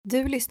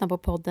Du lyssnar på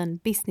podden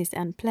Business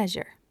and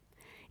Pleasure.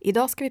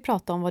 Idag ska vi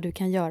prata om vad du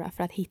kan göra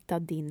för att hitta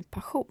din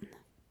passion.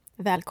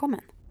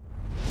 Välkommen!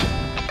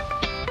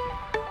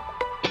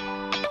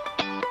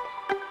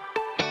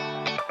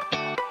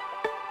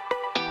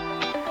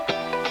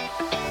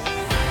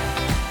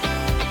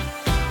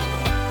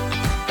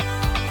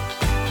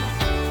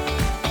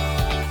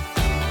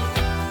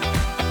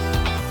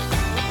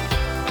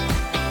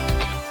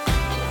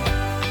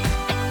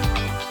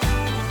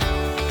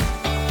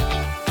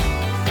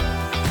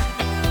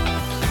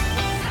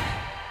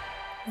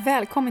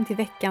 Välkommen till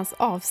veckans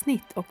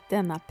avsnitt och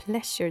denna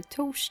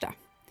Pleasure-torsdag.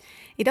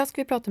 Idag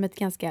ska vi prata om ett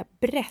ganska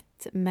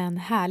brett men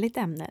härligt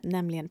ämne,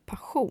 nämligen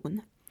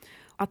passion.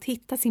 Att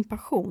hitta sin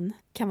passion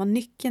kan vara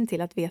nyckeln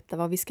till att veta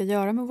vad vi ska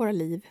göra med våra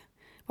liv,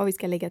 vad vi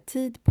ska lägga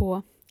tid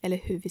på eller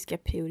hur vi ska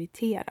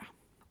prioritera.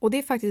 Och det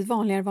är faktiskt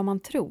vanligare vad man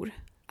tror,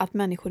 att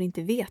människor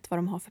inte vet vad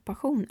de har för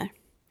passioner.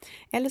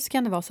 Eller så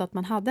kan det vara så att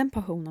man hade en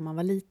passion när man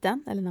var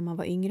liten eller när man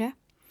var yngre.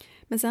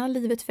 Men sen har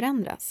livet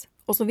förändrats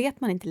och så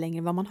vet man inte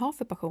längre vad man har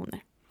för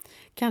passioner.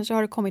 Kanske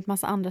har det kommit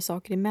massa andra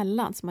saker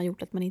emellan som har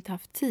gjort att man inte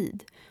haft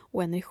tid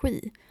och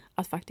energi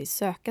att faktiskt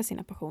söka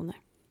sina passioner.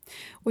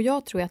 Och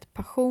jag tror att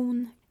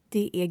passion,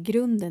 det är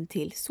grunden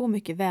till så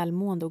mycket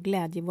välmående och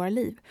glädje i våra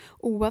liv.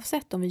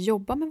 Oavsett om vi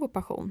jobbar med vår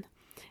passion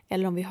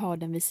eller om vi har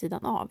den vid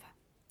sidan av.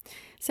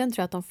 Sen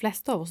tror jag att de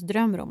flesta av oss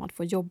drömmer om att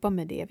få jobba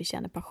med det vi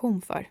känner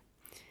passion för.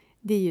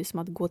 Det är ju som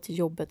att gå till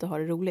jobbet och ha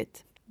det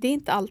roligt. Det är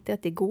inte alltid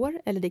att det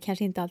går, eller det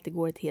kanske inte alltid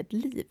går ett helt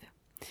liv.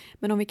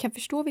 Men om vi kan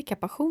förstå vilka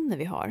passioner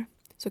vi har,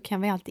 så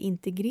kan vi alltid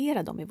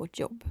integrera dem i vårt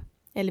jobb.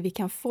 Eller vi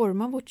kan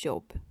forma vårt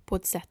jobb på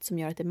ett sätt som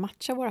gör att det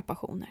matchar våra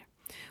passioner.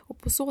 Och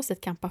på så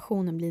sätt kan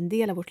passionen bli en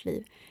del av vårt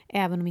liv,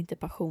 även om inte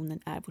passionen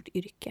är vårt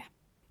yrke.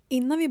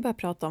 Innan vi börjar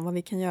prata om vad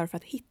vi kan göra för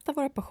att hitta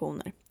våra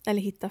passioner,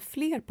 eller hitta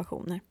fler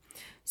passioner,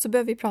 så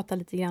behöver vi prata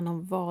lite grann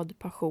om vad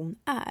passion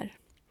är.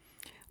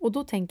 Och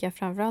då tänker jag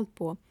framförallt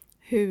på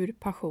hur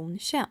passion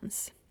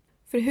känns.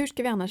 För hur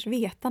ska vi annars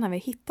veta när vi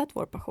har hittat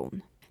vår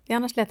passion? Det är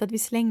annars lätt att vi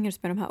slänger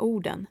oss med de här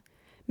orden,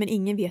 men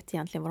ingen vet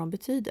egentligen vad de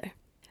betyder.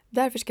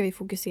 Därför ska vi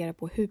fokusera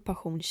på hur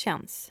passion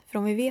känns. För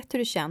om vi vet hur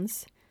det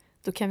känns,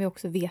 då kan vi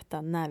också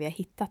veta när vi har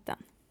hittat den.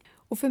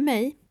 Och för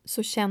mig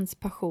så känns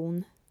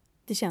passion,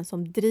 det känns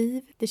som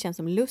driv, det känns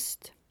som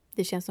lust,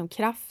 det känns som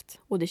kraft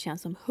och det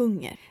känns som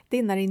hunger. Det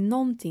är när det är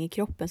någonting i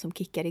kroppen som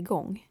kickar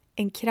igång.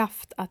 En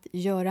kraft att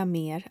göra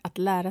mer, att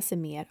lära sig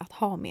mer, att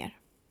ha mer.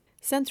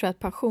 Sen tror jag att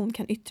passion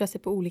kan yttra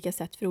sig på olika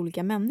sätt för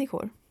olika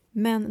människor.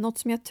 Men något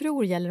som jag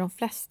tror gäller de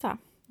flesta,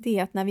 det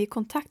är att när vi är i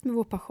kontakt med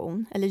vår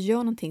passion eller gör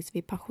någonting som vi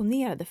är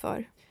passionerade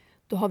för,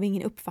 då har vi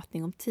ingen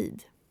uppfattning om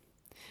tid.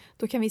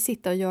 Då kan vi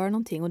sitta och göra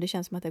någonting och det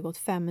känns som att det har gått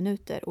 5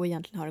 minuter och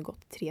egentligen har det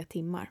gått 3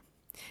 timmar.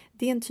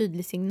 Det är en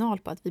tydlig signal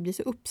på att vi blir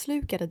så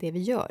uppslukade av det vi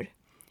gör,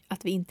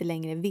 att vi inte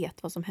längre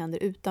vet vad som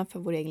händer utanför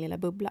vår egen lilla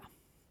bubbla.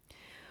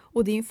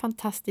 Och det är en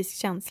fantastisk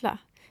känsla.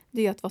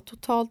 Det är att vara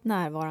totalt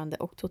närvarande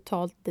och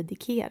totalt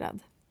dedikerad.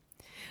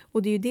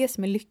 Och det är ju det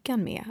som är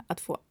lyckan med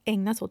att få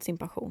ägna sig åt sin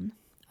passion.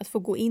 Att få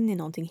gå in i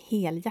någonting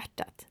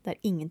helhjärtat där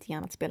ingenting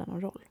annat spelar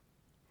någon roll.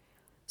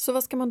 Så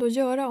vad ska man då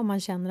göra om man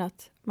känner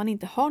att man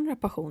inte har några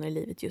passioner i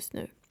livet just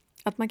nu?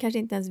 Att man kanske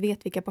inte ens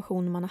vet vilka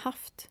passioner man har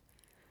haft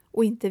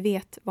och inte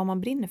vet vad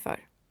man brinner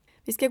för.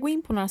 Vi ska gå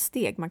in på några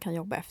steg man kan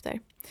jobba efter.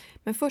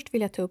 Men först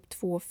vill jag ta upp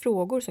 2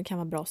 frågor som kan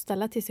vara bra att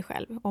ställa till sig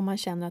själv om man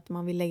känner att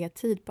man vill lägga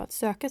tid på att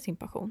söka sin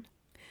passion.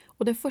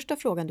 Och den första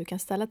frågan du kan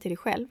ställa till dig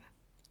själv,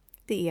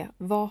 det är: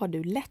 vad har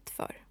du lätt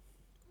för?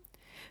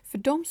 För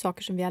de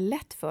saker som vi har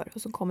lätt för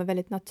och som kommer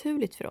väldigt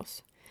naturligt för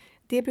oss,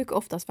 det brukar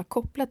oftast vara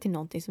kopplat till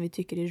någonting som vi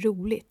tycker är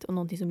roligt och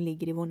någonting som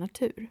ligger i vår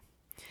natur.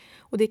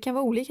 Och det kan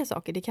vara olika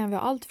saker. Det kan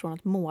vara allt från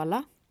att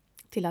måla,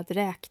 till att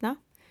räkna,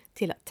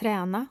 till att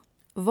träna.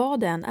 Vad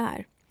det än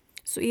är,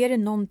 så är det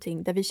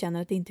någonting där vi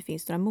känner att det inte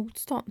finns några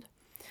motstånd.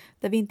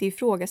 Där vi inte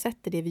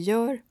ifrågasätter det vi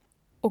gör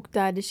och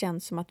där det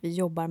känns som att vi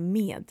jobbar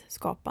med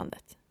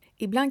skapandet.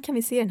 Ibland kan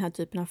vi se den här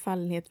typen av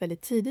fallenhet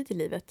väldigt tidigt i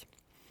livet.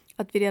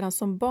 Att vi redan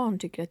som barn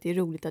tycker att det är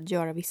roligt att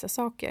göra vissa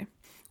saker.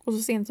 Och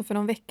så sent som för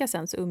någon vecka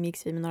sedan så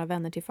umgicks vi med några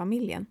vänner till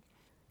familjen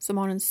som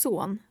har en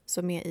son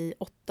som är i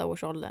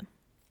 8-årsåldern.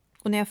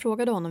 Och när jag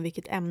frågade honom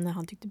vilket ämne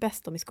han tyckte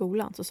bäst om i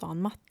skolan så sa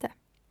han matte.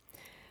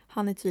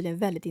 Han är tydligen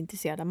väldigt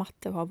intresserad av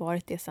matte och har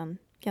varit det sedan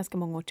ganska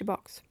många år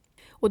tillbaks.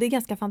 Och det är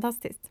ganska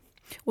fantastiskt.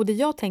 Och det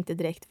jag tänkte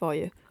direkt var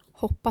ju: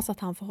 hoppas att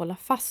han får hålla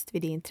fast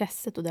vid det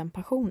intresset och den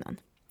passionen.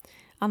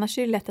 Annars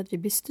är det lätt att vi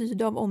blir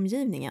styrda av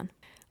omgivningen.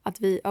 Att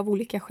vi av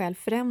olika skäl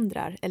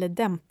förändrar eller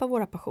dämpar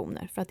våra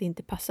passioner för att det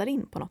inte passar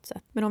in på något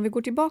sätt. Men om vi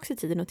går tillbaka i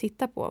tiden och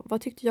tittar på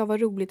vad tyckte jag var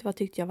roligt och vad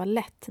tyckte jag var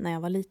lätt när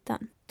jag var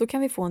liten. Då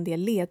kan vi få en del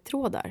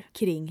ledtrådar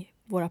kring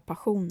våra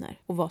passioner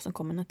och vad som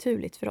kommer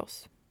naturligt för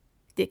oss.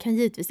 Det kan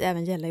givetvis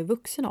även gälla i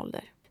vuxen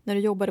ålder. När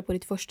du jobbade på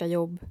ditt första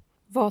jobb,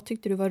 vad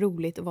tyckte du var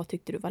roligt och vad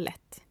tyckte du var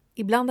lätt?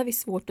 Ibland har vi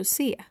svårt att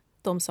se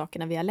de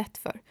sakerna vi har lätt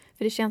för.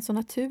 För det känns så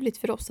naturligt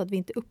för oss att vi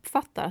inte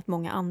uppfattar att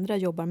många andra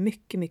jobbar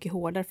mycket, mycket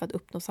hårdare för att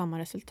uppnå samma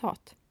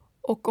resultat.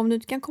 Och om du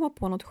inte kan komma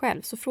på något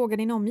själv så fråga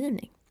din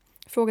omgivning.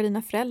 Fråga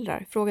dina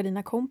föräldrar, fråga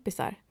dina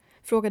kompisar,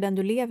 fråga den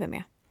du lever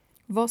med.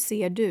 Vad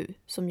ser du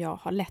som jag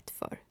har lätt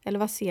för? Eller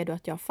vad ser du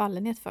att jag har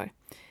fallenhet för?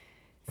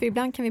 För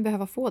ibland kan vi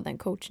behöva få den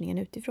coachningen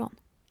utifrån.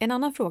 En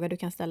annan fråga du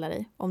kan ställa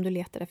dig om du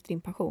letar efter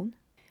din passion,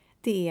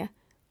 det är: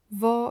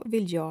 vad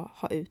vill jag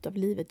ha ut av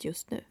livet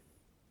just nu?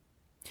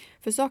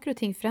 För saker och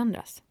ting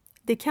förändras.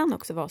 Det kan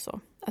också vara så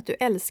att du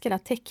älskade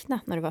att teckna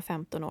när du var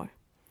 15 år.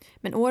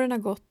 Men åren har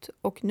gått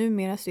och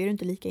numera så är du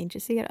inte lika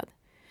intresserad.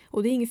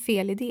 Och det är inget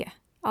fel i det.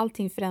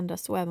 Allting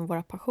förändras, så även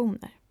våra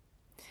passioner.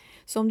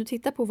 Så om du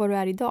tittar på vad du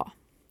är idag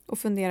och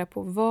funderar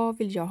på: vad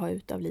vill jag ha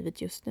ut av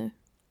livet just nu?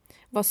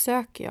 Vad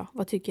söker jag?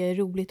 Vad tycker jag är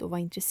roligt och vad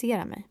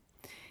intresserar mig?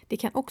 Det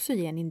kan också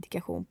ge en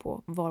indikation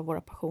på var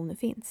våra passioner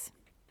finns.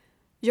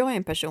 Jag är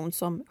en person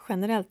som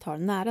generellt har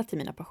nära till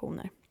mina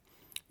passioner.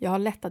 Jag har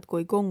lätt att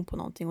gå igång på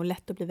någonting och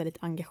lätt att bli väldigt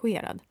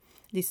engagerad.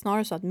 Det är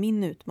snarare så att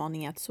min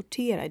utmaning är att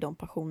sortera i de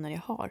passioner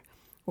jag har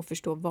och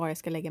förstå var jag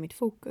ska lägga mitt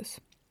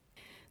fokus.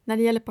 När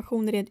det gäller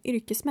passioner rent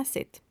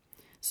yrkesmässigt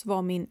så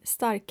var min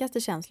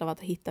starkaste känsla av att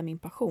hitta min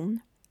passion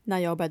när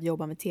jag började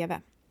jobba med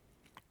TV.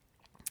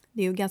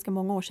 Det är ju ganska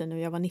många år sedan nu,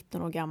 jag var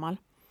 19 år gammal.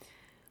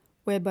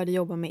 Och jag började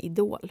jobba med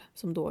Idol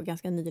som då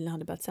ganska nyligen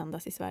hade börjat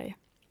sändas i Sverige.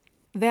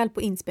 Väl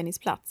på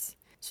inspelningsplats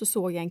så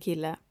såg jag en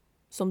kille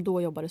som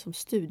då jobbade som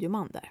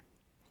studioman där.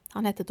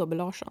 Han hette Tobbe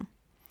Larsson.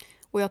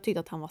 Och jag tyckte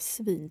att han var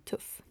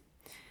svintuff.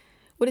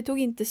 Och det tog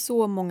inte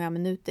så många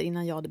minuter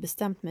innan jag hade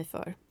bestämt mig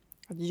för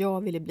att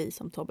jag ville bli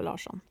som Tobbe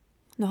Larsson.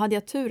 Nu hade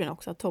jag turen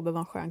också att Tobbe var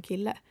en skön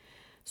kille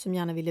som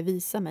gärna ville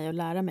visa mig och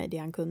lära mig det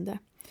han kunde.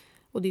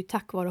 Och det är ju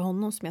tack vare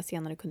honom som jag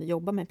senare kunde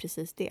jobba med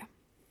precis det.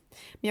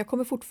 Men jag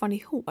kommer fortfarande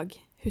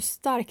ihåg hur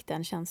stark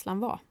den känslan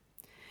var.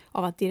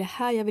 Av att det är det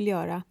här jag vill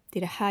göra, det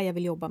är det här jag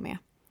vill jobba med.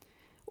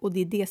 Och det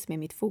är det som är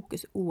mitt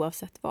fokus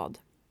oavsett vad.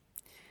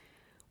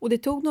 Och det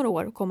tog några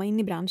år att komma in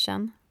i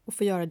branschen och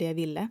få göra det jag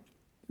ville.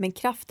 Men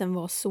kraften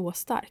var så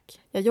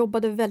stark. Jag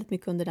jobbade väldigt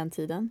mycket under den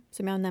tiden.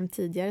 Som jag har nämnt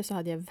tidigare så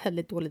hade jag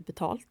väldigt dåligt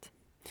betalt.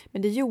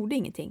 Men det gjorde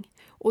ingenting.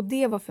 Och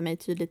det var för mig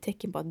ett tydligt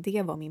tecken på att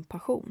det var min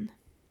passion.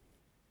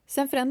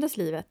 Sen förändras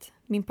livet.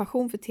 Min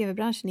passion för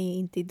tv-branschen är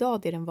inte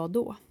idag det den var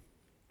då.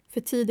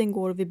 För tiden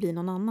går och vi blir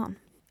någon annan.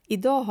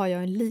 Idag har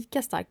jag en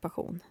lika stark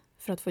passion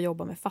för att få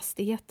jobba med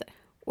fastigheter.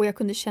 Och jag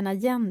kunde känna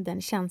igen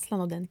den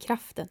känslan och den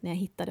kraften när jag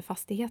hittade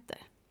fastigheter.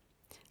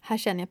 Här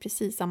känner jag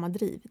precis samma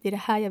driv. Det är det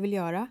här jag vill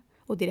göra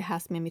och det är det här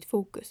som är mitt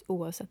fokus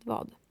oavsett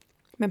vad.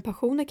 Men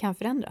passioner kan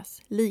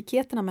förändras.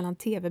 Likheterna mellan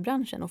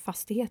tv-branschen och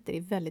fastigheter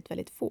är väldigt,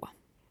 väldigt få.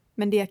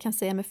 Men det jag kan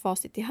säga med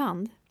facit i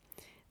hand,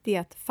 det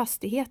är att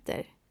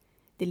fastigheter,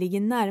 det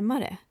ligger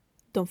närmare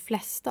de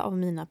flesta av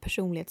mina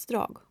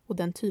personlighetsdrag och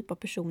den typ av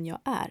person jag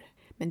är.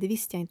 Men det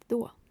visste jag inte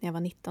då, när jag var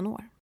 19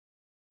 år.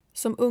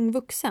 Som ung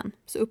vuxen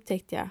så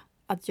upptäckte jag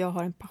att jag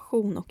har en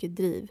passion och ett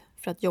driv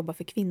för att jobba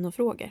för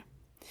kvinnofrågor.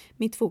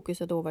 Mitt fokus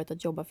har då varit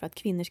att jobba för att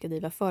kvinnor ska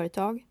driva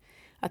företag,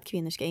 att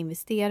kvinnor ska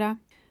investera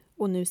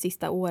och nu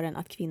sista åren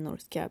att kvinnor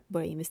ska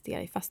börja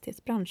investera i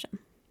fastighetsbranschen.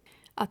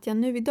 Att jag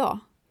nu idag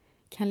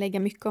kan lägga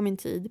mycket av min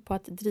tid på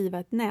att driva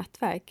ett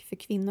nätverk för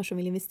kvinnor som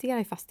vill investera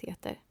i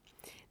fastigheter.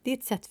 Det är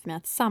ett sätt för mig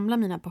att samla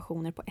mina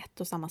passioner på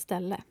ett och samma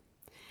ställe.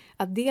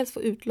 Att dels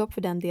få utlopp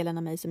för den delen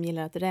av mig som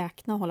gillar att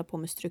räkna och hålla på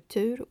med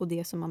struktur och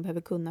det som man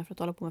behöver kunna för att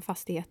hålla på med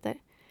fastigheter.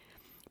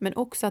 Men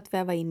också att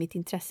väva in mitt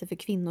intresse för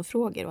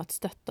kvinnofrågor och att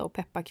stötta och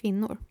peppa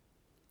kvinnor.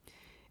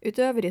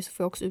 Utöver det så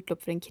får jag också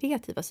utlopp för den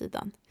kreativa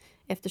sidan.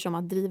 Eftersom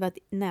att driva ett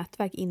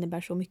nätverk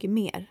innebär så mycket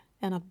mer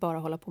än att bara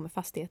hålla på med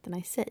fastigheterna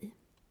i sig.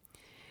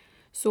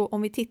 Så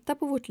om vi tittar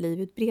på vårt liv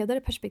ur ett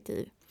bredare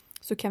perspektiv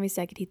så kan vi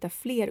säkert hitta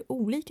fler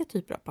olika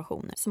typer av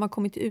passioner som har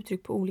kommit till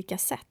uttryck på olika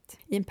sätt.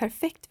 I en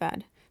perfekt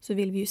värld så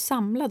vill vi ju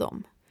samla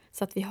dem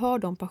så att vi har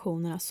de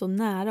passionerna så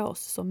nära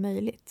oss som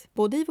möjligt.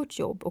 Både i vårt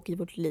jobb och i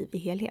vårt liv i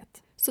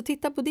helhet. Så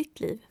titta på ditt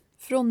liv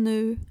från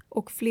nu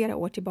och flera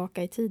år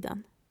tillbaka i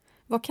tiden.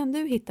 Vad kan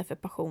du hitta för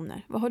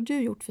passioner? Vad har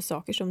du gjort för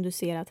saker som du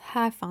ser att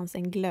här fanns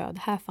en glöd,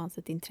 här fanns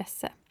ett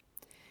intresse?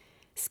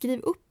 Skriv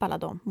upp alla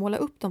dem, måla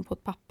upp dem på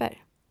ett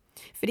papper.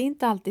 För det är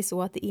inte alltid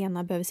så att det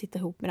ena behöver sitta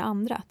ihop med det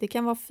andra. Det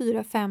kan vara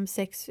 4, 5,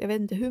 6, jag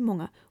vet inte hur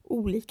många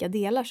olika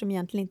delar som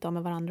egentligen inte har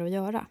med varandra att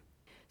göra.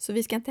 Så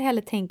vi ska inte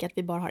heller tänka att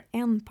vi bara har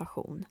en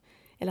passion.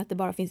 Eller att det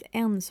bara finns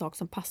en sak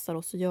som passar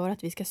oss och gör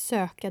att vi ska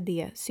söka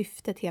det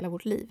syftet hela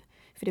vårt liv.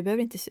 För det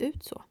behöver inte se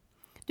ut så.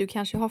 Du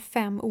kanske har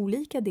 5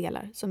 olika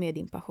delar som är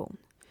din passion.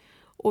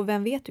 Och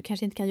vem vet, du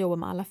kanske inte kan jobba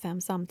med alla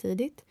 5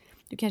 samtidigt.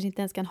 Du kanske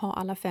inte ens kan ha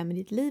alla 5 i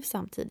ditt liv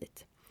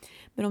samtidigt.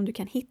 Men om du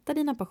kan hitta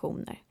dina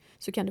passioner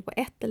så kan du på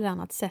ett eller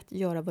annat sätt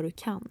göra vad du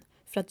kan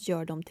för att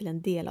göra dem till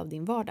en del av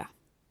din vardag.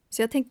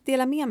 Så jag tänkte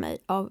dela med mig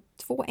av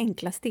 2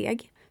 enkla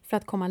steg för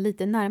att komma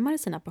lite närmare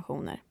sina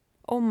passioner.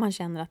 Om man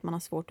känner att man har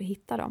svårt att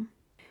hitta dem.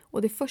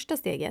 Och det första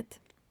steget,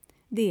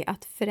 det är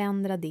att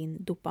förändra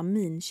din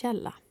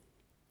dopaminkälla.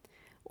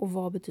 Och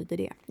vad betyder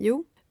det?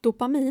 Jo,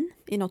 dopamin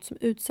är något som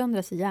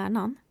utsöndras i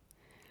hjärnan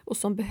och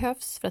som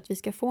behövs för att vi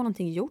ska få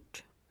någonting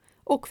gjort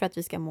och för att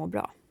vi ska må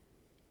bra.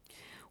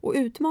 Och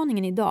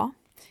utmaningen idag,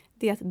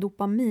 det är att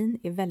dopamin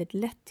är väldigt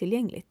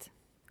lättillgängligt.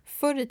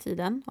 Förr i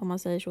tiden, om man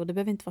säger så, det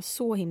behöver inte vara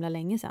så himla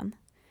länge sedan.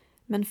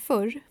 Men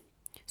förr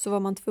så var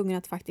man tvungen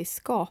att faktiskt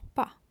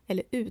skapa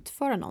eller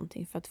utföra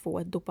någonting för att få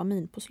ett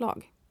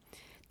dopaminpåslag.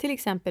 Till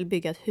exempel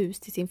bygga ett hus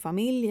till sin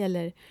familj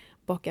eller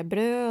baka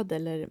bröd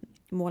eller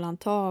måla en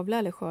tavla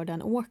eller skörda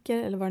en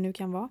åker eller vad det nu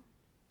kan vara.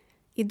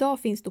 Idag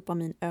finns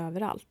dopamin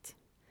överallt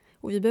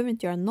och vi behöver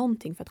inte göra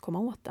någonting för att komma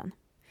åt den.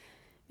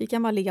 Vi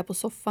kan bara ligga på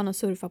soffan och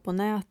surfa på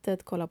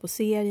nätet, kolla på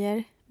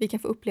serier. Vi kan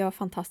få uppleva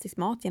fantastisk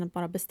mat genom att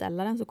bara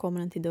beställa den så kommer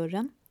den till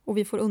dörren. Och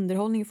vi får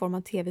underhållning i form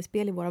av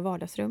tv-spel i våra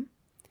vardagsrum.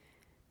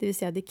 Det vill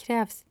säga det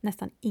krävs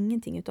nästan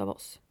ingenting utav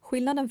oss.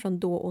 Skillnaden från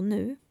då och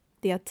nu,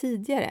 det är att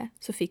tidigare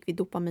så fick vi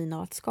dopamin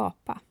av att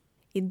skapa.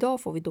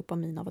 Idag får vi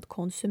dopamin av att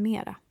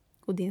konsumera.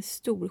 Och det är en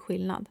stor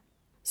skillnad.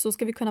 Så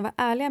ska vi kunna vara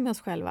ärliga med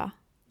oss själva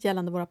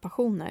gällande våra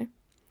passioner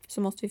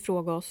så måste vi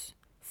fråga oss,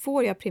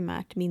 får jag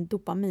primärt min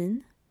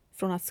dopamin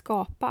från att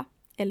skapa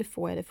eller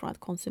får jag det från att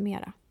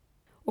konsumera?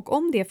 Och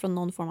om det är från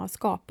någon form av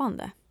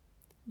skapande,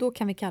 då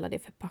kan vi kalla det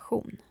för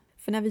passion.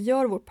 För när vi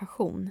gör vår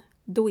passion,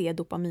 då är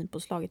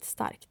dopaminpåslaget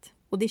starkt.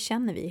 Och det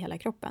känner vi i hela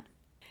kroppen.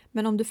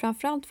 Men om du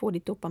framförallt får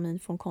ditt dopamin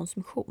från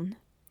konsumtion,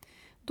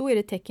 då är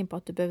det tecken på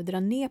att du behöver dra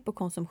ner på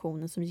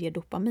konsumtionen som ger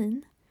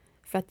dopamin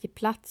för att ge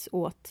plats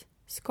åt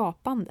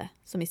skapande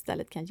som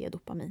istället kan ge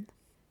dopamin.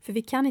 För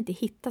vi kan inte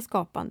hitta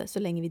skapande så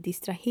länge vi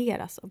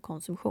distraheras av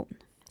konsumtion.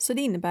 Så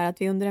det innebär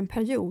att vi under en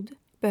period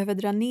behöver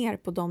dra ner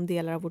på de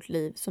delar av vårt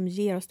liv som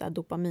ger oss det här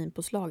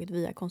dopaminpåslaget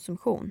via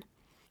konsumtion.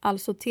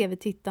 Alltså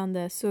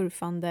tv-tittande,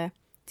 surfande,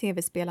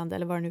 tv-spelande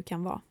eller vad det nu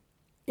kan vara.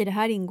 I det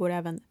här ingår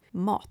även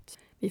mat.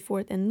 Vi får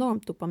ett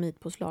enormt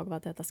dopaminpåslag av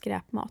att äta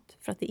skräpmat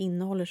för att det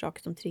innehåller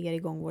saker som triggar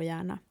igång vår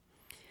hjärna.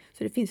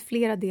 Så det finns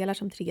flera delar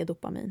som triggar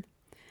dopamin.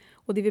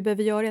 Och det vi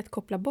behöver göra är att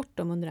koppla bort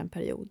dem under en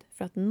period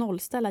för att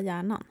nollställa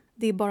hjärnan.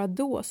 Det är bara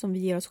då som vi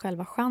ger oss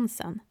själva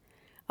chansen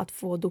att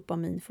få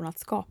dopamin från att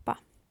skapa.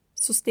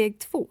 Så steg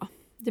 2,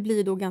 det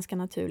blir då ganska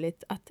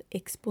naturligt att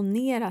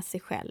exponera sig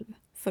själv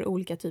för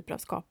olika typer av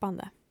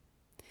skapande.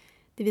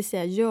 Det vill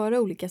säga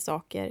göra olika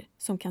saker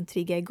som kan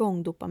trigga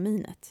igång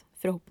dopaminet,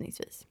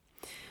 förhoppningsvis.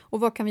 Och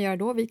vad kan vi göra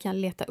då? Vi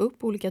kan leta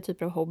upp olika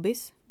typer av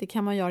hobbies. Det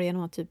kan man göra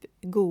genom att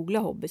googla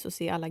hobbies och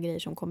se alla grejer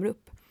som kommer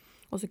upp.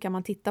 Och så kan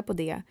man titta på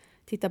det,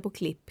 titta på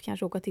klipp,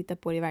 kanske åka och titta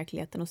på det i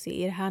verkligheten och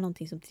se, är det här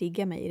någonting som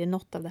triggar mig? Är det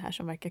något av det här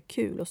som verkar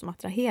kul och som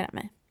attraherar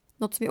mig?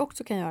 Något som vi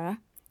också kan göra,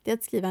 det är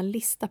att skriva en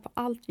lista på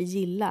allt vi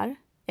gillar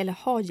eller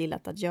har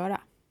gillat att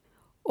göra.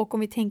 Och om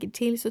vi tänker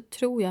till så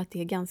tror jag att det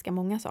är ganska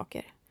många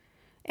saker.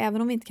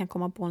 Även om vi inte kan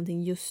komma på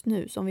någonting just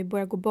nu, så om vi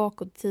börjar gå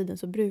bakåt i tiden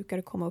så brukar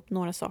det komma upp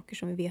några saker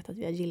som vi vet att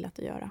vi har gillat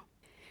att göra.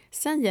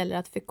 Sen gäller det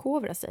att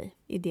förkovra sig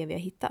i det vi har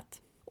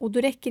hittat. Och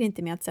då räcker det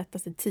inte med att sätta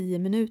sig 10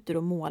 minuter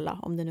och måla,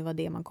 om det nu var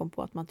det man kom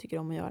på att man tycker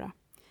om att göra.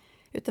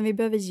 Utan vi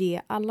behöver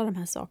ge alla de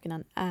här sakerna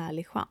en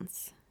ärlig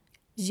chans.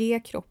 Ge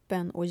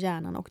kroppen och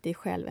hjärnan och dig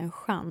själv en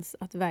chans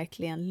att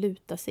verkligen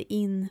luta sig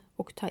in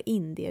och ta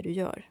in det du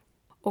gör.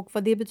 Och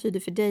vad det betyder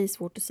för dig är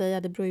svårt att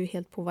säga, det beror ju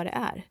helt på vad det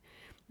är.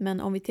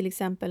 Men om vi till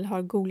exempel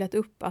har googlat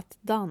upp att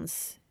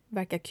dans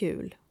verkar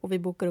kul och vi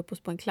bokar upp oss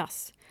på en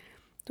klass,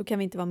 då kan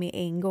vi inte vara med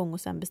en gång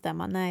och sen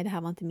bestämma, nej det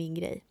här var inte min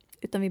grej.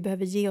 Utan vi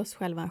behöver ge oss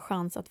själva en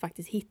chans att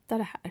faktiskt hitta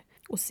det här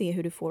och se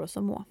hur det får oss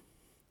att må.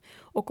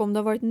 Och om du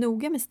har varit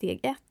noga med steg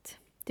 1,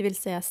 det vill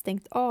säga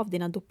stängt av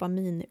dina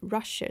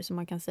dopamin-rusher som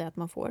man kan säga att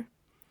man får,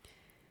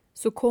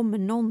 så kommer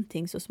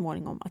någonting så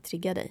småningom att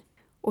trigga dig.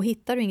 Och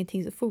hittar du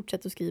ingenting så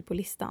fortsätt att skriva på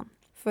listan.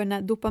 För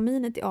när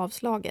dopaminet är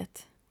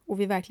avslaget och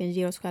vi verkligen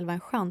ger oss själva en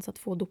chans att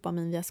få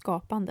dopamin via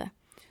skapande,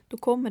 då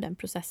kommer den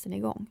processen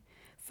igång.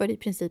 För i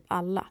princip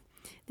alla.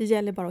 Det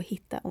gäller bara att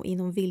hitta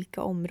inom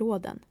vilka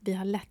områden vi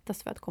har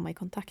lättast för att komma i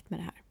kontakt med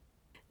det här.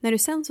 När du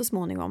sen så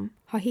småningom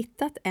har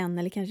hittat en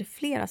eller kanske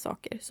flera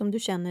saker som du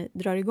känner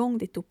drar igång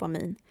ditt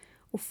dopamin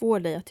och får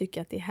dig att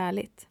tycka att det är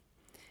härligt,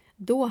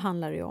 då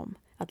handlar det om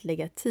att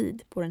lägga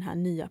tid på den här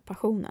nya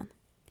passionen.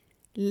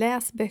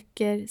 Läs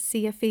böcker,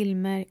 se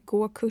filmer,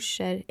 gå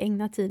kurser,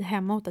 ägna tid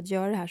hemma åt att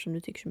göra det här som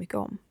du tycker så mycket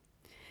om.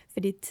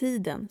 För det är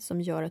tiden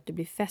som gör att du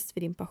blir fäst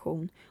vid din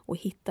passion och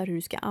hittar hur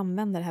du ska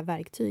använda det här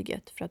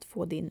verktyget för att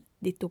få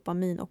ditt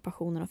dopamin och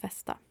passionen att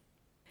fästa.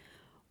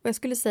 Och jag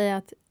skulle säga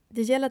att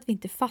det gäller att vi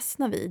inte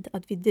fastnar vid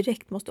att vi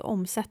direkt måste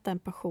omsätta en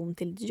passion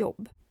till ett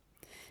jobb.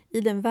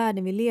 I den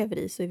världen vi lever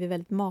i så är vi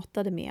väldigt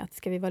matade med att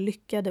ska vi vara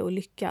lyckade och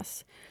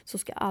lyckas så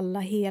ska alla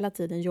hela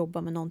tiden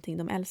jobba med någonting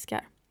de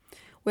älskar.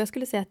 Och jag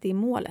skulle säga att det är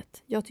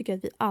målet. Jag tycker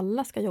att vi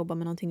alla ska jobba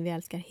med någonting vi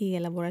älskar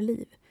hela våra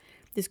liv.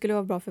 Det skulle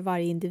vara bra för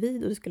varje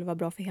individ och det skulle vara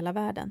bra för hela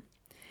världen.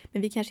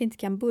 Men vi kanske inte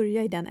kan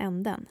börja i den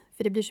änden.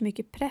 För det blir så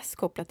mycket press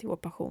kopplat till vår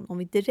passion om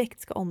vi direkt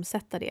ska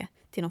omsätta det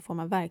till någon form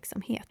av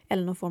verksamhet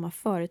eller någon form av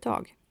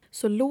företag.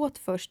 Så låt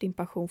först din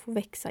passion få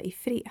växa i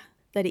fred.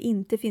 Där det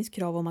inte finns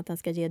krav om att den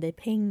ska ge dig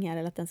pengar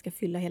eller att den ska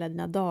fylla hela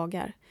dina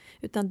dagar.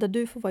 Utan där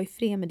du får vara i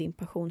fred med din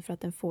passion för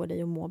att den får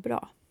dig att må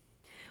bra.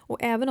 Och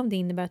även om det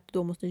innebär att du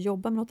då måste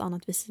jobba med något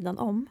annat vid sidan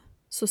om,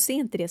 så se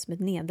inte det som ett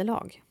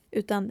nederlag.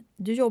 Utan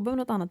du jobbar med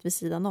något annat vid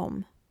sidan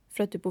om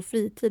för att du på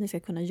fritiden ska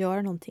kunna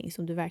göra någonting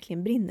som du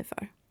verkligen brinner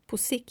för. På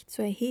sikt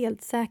så är jag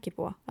helt säker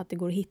på att det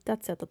går att hitta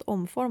ett sätt att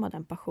omforma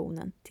den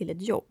passionen till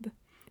ett jobb.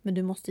 Men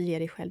du måste ge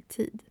dig själv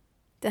tid.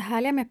 Det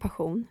härliga med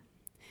passion,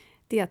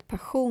 det är att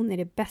passion är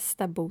det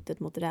bästa botet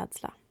mot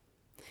rädsla.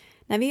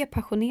 När vi är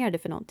passionerade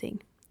för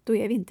någonting, då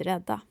är vi inte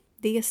rädda.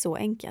 Det är så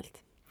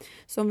enkelt.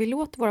 Så om vi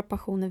låter våra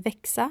passioner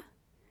växa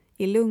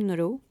i lugn och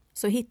ro,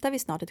 så hittar vi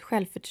snart ett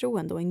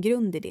självförtroende och en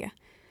grund i det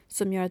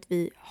som gör att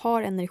vi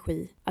har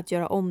energi att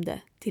göra om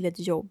det till ett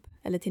jobb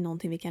eller till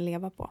någonting vi kan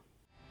leva på.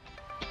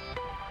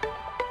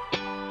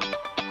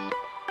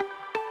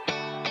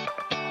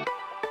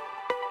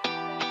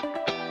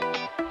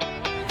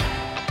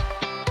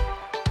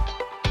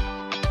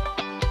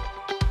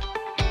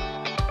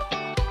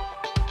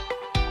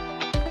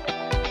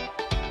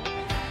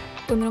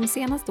 Under de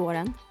senaste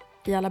åren,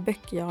 i alla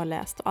böcker jag har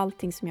läst och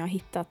allting som jag har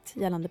hittat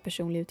gällande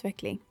personlig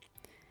utveckling,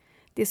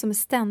 det som är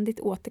ständigt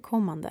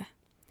återkommande,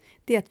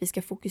 det är att vi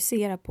ska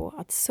fokusera på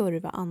att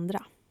serva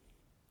andra.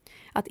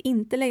 Att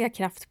inte lägga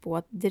kraft på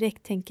att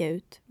direkt tänka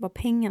ut var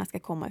pengarna ska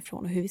komma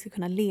ifrån och hur vi ska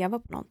kunna leva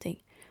på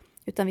någonting.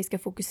 Utan vi ska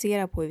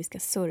fokusera på hur vi ska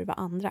serva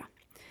andra.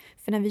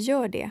 För när vi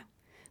gör det,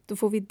 då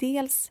får vi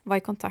dels vara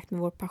i kontakt med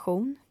vår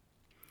passion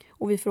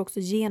och vi får också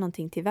ge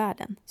någonting till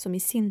världen som i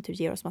sin tur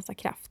ger oss massa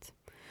kraft.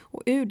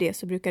 Och ur det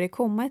så brukar det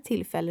komma ett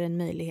tillfälle, en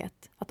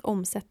möjlighet att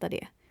omsätta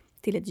det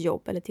till ett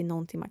jobb eller till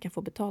någonting man kan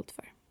få betalt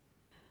för.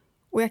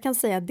 Och jag kan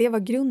säga att det var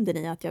grunden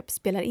i att jag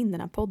spelar in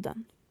den här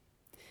podden.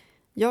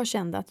 Jag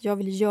kände att jag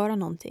ville göra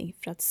någonting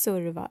för att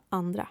serva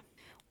andra.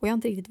 Och jag har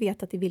inte riktigt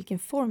vetat i vilken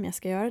form jag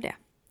ska göra det.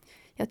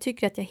 Jag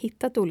tycker att jag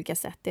hittat olika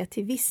sätt där jag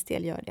till viss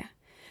del gör det.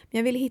 Men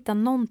jag ville hitta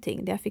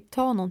någonting där jag fick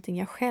ta någonting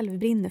jag själv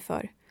brinner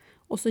för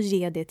och så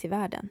ge det till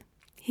världen.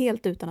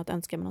 Helt utan att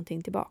önska mig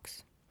någonting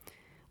tillbaks.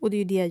 Och det är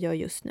ju det jag gör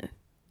just nu.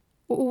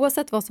 Och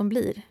oavsett vad som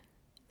blir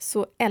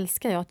så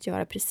älskar jag att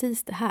göra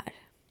precis det här.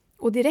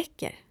 Och det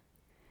räcker.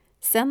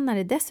 Sen när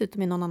det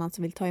dessutom är någon annan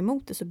som vill ta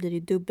emot det så blir det ju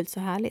dubbelt så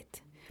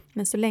härligt.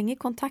 Men så länge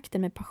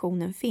kontakten med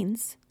passionen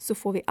finns så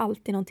får vi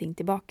alltid någonting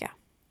tillbaka.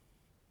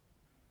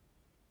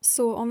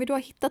 Så om vi då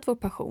har hittat vår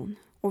passion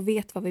och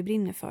vet vad vi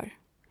brinner för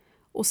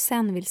och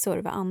sen vill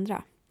serva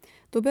andra,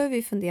 då behöver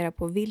vi fundera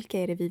på vilka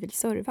är det vi vill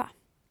serva?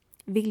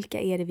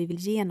 Vilka är det vi vill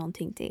ge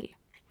någonting till?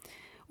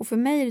 Och för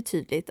mig är det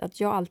tydligt att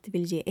jag alltid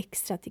vill ge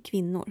extra till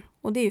kvinnor.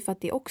 Och det är ju för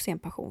att det också är en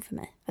passion för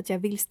mig. Att jag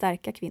vill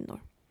stärka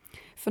kvinnor.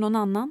 För någon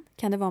annan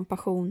kan det vara en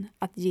passion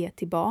att ge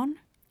till barn.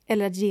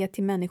 Eller att ge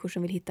till människor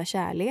som vill hitta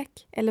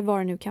kärlek. Eller vad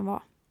det nu kan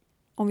vara.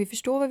 Om vi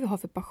förstår vad vi har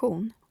för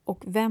passion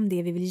och vem det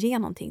är vi vill ge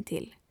någonting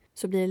till,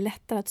 så blir det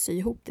lättare att sy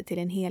ihop det till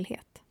en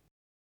helhet.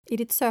 I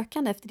ditt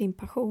sökande efter din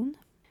passion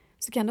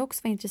så kan det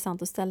också vara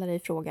intressant att ställa dig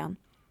frågan: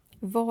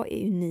 vad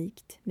är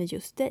unikt med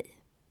just dig?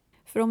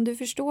 För om du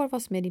förstår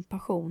vad som är din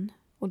passion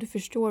och du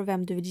förstår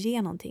vem du vill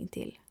ge någonting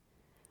till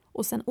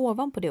och sen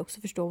ovanpå det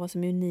också förstår vad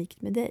som är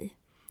unikt med dig,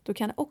 då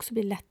kan det också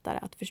bli lättare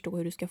att förstå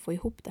hur du ska få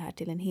ihop det här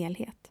till en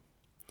helhet.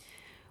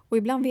 Och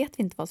ibland vet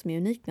vi inte vad som är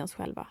unikt med oss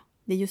själva.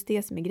 Det är just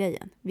det som är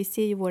grejen. Vi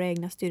ser ju våra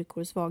egna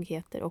styrkor och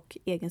svagheter och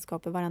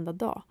egenskaper varenda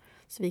dag,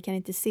 så vi kan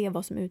inte se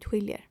vad som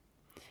utskiljer.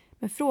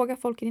 Men fråga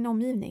folk i din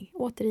omgivning,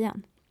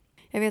 återigen.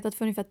 Jag vet att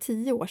för ungefär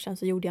 10 år sedan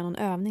så gjorde jag någon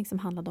övning som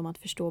handlade om att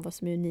förstå vad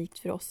som är unikt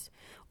för oss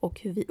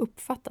och hur vi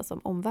uppfattas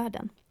om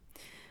omvärlden.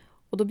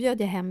 Och då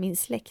bjöd jag hem min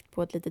släkt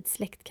på ett litet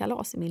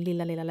släktkalas i min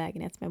lilla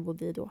lägenhet som jag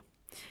bodde i då.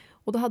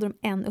 Och då hade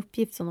de en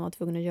uppgift som de var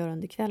tvungna att göra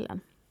under kvällen.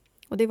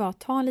 Och det var att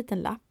ta en liten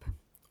lapp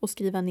och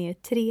skriva ner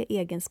 3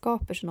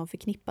 egenskaper som de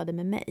förknippade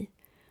med mig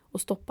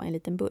och stoppa i en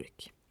liten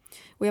burk.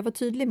 Och jag var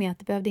tydlig med att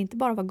det behövde inte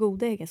bara vara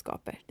goda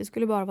egenskaper. Det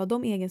skulle bara vara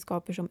de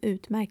egenskaper som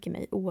utmärker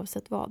mig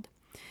oavsett vad.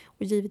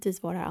 Och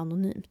givetvis var det här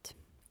anonymt.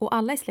 Och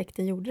alla i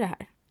släkten gjorde det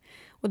här.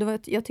 Och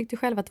jag tyckte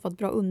själv att det var ett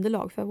bra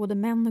underlag för både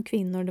män och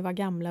kvinnor, det var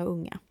gamla och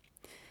unga.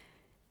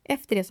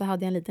 Efter det så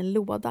hade jag en liten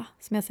låda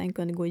som jag sen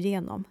kunde gå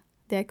igenom.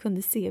 Där jag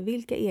kunde se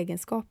vilka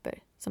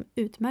egenskaper som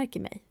utmärker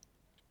mig.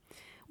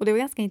 Och det var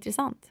ganska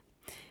intressant.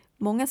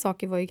 Många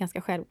saker var ju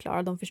ganska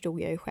självklara, de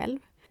förstod jag ju själv.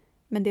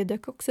 Men det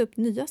dök också upp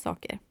nya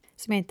saker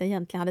som jag inte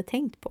egentligen hade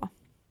tänkt på.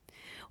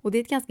 Och det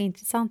är ett ganska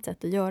intressant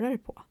sätt att göra det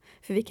på.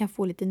 För vi kan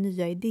få lite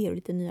nya idéer och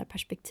lite nya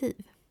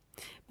perspektiv.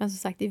 Men som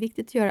sagt, det är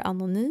viktigt att göra det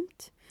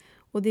anonymt.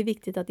 Och det är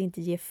viktigt att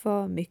inte ge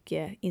för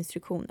mycket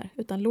instruktioner.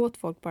 Utan låt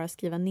folk bara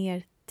skriva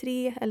ner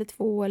 3 eller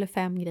 2 eller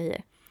 5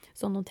 grejer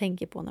som de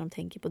tänker på när de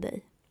tänker på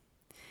dig.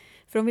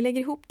 För om vi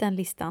lägger ihop den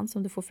listan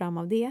som du får fram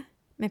av det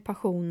med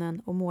passionen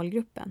och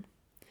målgruppen,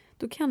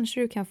 då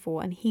kanske du kan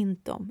få en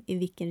hint om i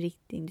vilken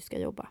riktning du ska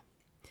jobba.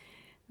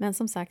 Men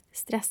som sagt,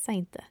 stressa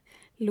inte.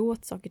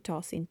 Låt saker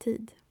ta sin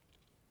tid.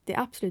 Det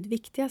absolut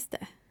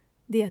viktigaste,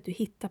 det är att du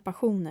hittar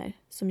passioner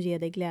som ger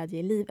dig glädje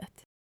i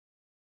livet.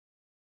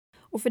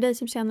 Och för dig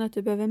som känner att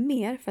du behöver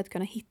mer för att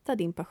kunna hitta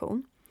din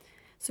passion,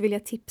 så vill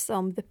jag tipsa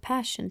om The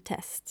Passion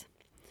Test.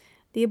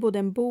 Det är både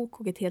en bok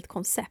och ett helt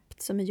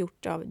koncept som är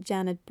gjort av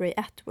Janet Bray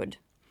Atwood.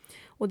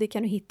 Och det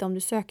kan du hitta om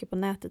du söker på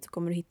nätet, så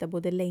kommer du hitta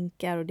både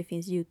länkar och det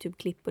finns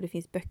YouTube-klipp och det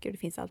finns böcker och det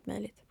finns allt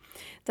möjligt.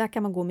 Där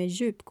kan man gå mer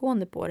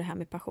djupgående på det här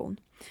med passion.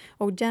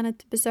 Och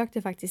Janet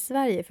besökte faktiskt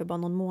Sverige för bara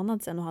någon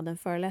månad sedan och hade en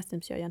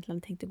föreläsning som jag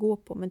egentligen tänkte gå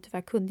på, men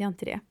tyvärr kunde jag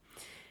inte det.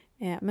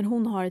 Men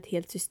hon har ett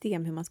helt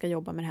system hur man ska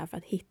jobba med det här för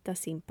att hitta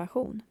sin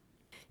passion.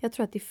 Jag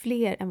tror att det är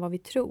fler än vad vi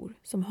tror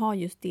som har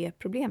just det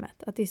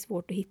problemet, att det är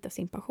svårt att hitta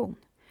sin passion.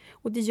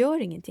 Och det gör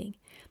ingenting.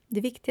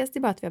 Det viktigaste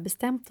är bara att vi har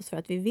bestämt oss för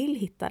att vi vill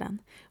hitta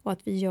den och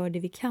att vi gör det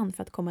vi kan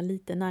för att komma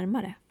lite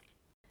närmare.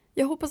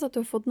 Jag hoppas att du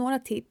har fått några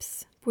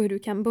tips på hur du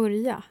kan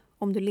börja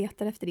om du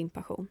letar efter din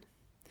passion.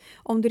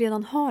 Om du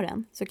redan har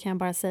en så kan jag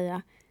bara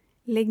säga: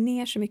 lägg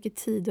ner så mycket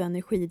tid och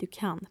energi du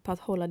kan på att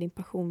hålla din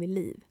passion vid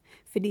liv,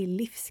 för det är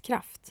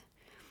livskraft.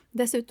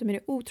 Dessutom är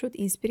det otroligt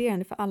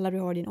inspirerande för alla du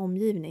har i din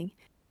omgivning.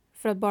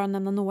 För att bara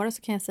nämna några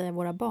så kan jag säga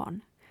våra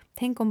barn.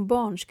 Tänk om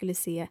barn skulle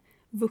se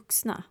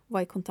vuxna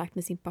vara i kontakt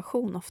med sin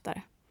passion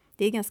oftare.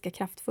 Det är ganska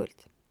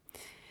kraftfullt.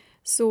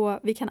 Så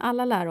vi kan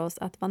alla lära oss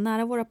att vara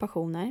nära våra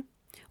passioner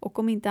och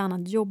om inte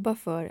annat jobba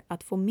för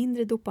att få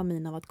mindre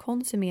dopamin av att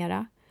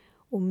konsumera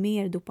och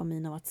mer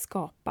dopamin av att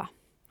skapa.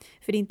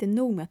 För det är inte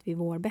nog med att vi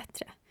mår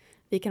bättre.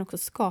 Vi kan också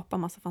skapa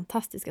massa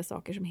fantastiska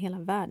saker som hela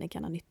världen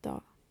kan ha nytta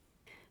av.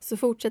 Så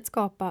fortsätt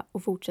skapa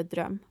och fortsätt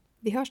dröm.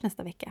 Vi hörs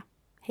nästa vecka.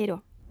 Hej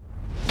då!